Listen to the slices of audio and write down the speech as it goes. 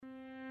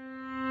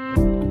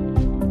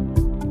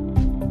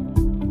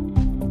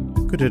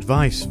Good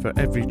advice for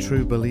every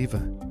true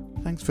believer.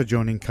 Thanks for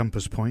joining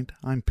Compass Point.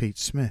 I'm Pete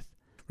Smith.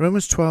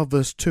 Romans 12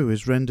 verse 2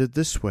 is rendered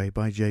this way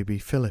by J.B.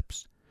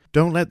 Phillips.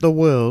 Don't let the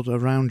world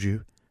around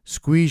you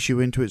squeeze you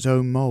into its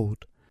own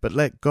mould, but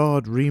let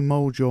God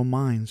re-mould your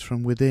minds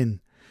from within,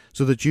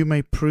 so that you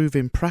may prove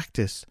in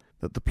practice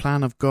that the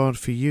plan of God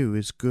for you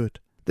is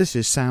good. This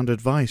is sound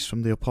advice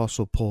from the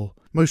Apostle Paul,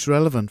 most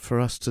relevant for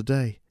us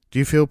today. Do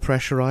you feel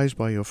pressurized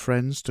by your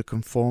friends to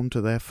conform to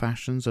their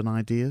fashions and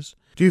ideas?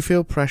 Do you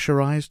feel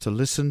pressurized to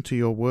listen to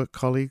your work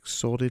colleagues'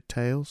 sordid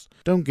tales?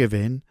 Don't give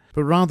in,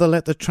 but rather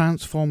let the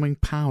transforming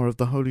power of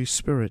the Holy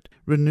Spirit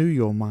renew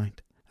your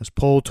mind. As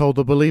Paul told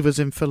the believers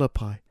in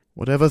Philippi,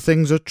 whatever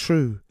things are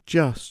true,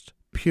 just,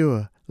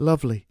 pure,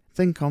 lovely,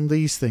 think on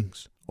these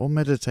things, or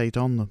meditate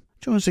on them.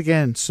 Join us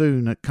again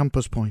soon at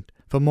Compass Point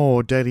for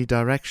more daily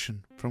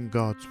direction from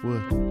God's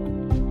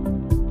Word.